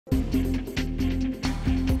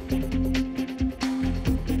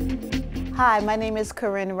Hi, my name is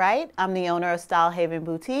Corin Wright. I'm the owner of Style Haven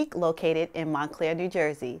Boutique located in Montclair, New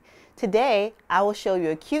Jersey. Today, I will show you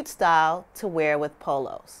a cute style to wear with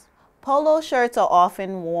polos. Polo shirts are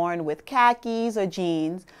often worn with khakis or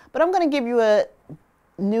jeans, but I'm going to give you a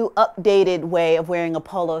new updated way of wearing a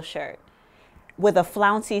polo shirt with a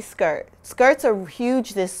flouncy skirt. Skirts are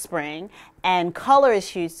huge this spring and color is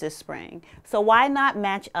huge this spring. So why not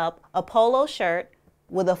match up a polo shirt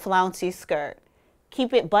with a flouncy skirt?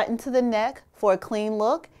 Keep it buttoned to the neck for a clean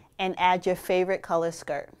look and add your favorite color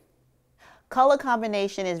skirt. Color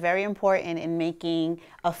combination is very important in making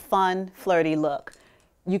a fun, flirty look.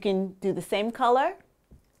 You can do the same color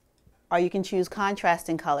or you can choose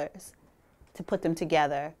contrasting colors to put them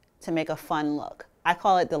together to make a fun look. I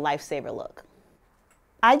call it the lifesaver look.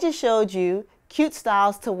 I just showed you cute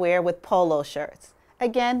styles to wear with polo shirts.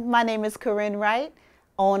 Again, my name is Corin Wright,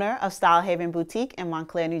 owner of Style Haven Boutique in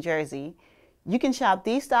Montclair, New Jersey. You can shop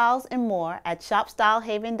these styles and more at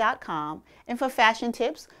shopstylehaven.com, and for fashion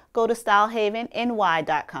tips, go to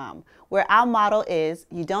stylehavenny.com, where our motto is,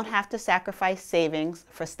 you don't have to sacrifice savings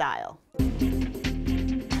for style.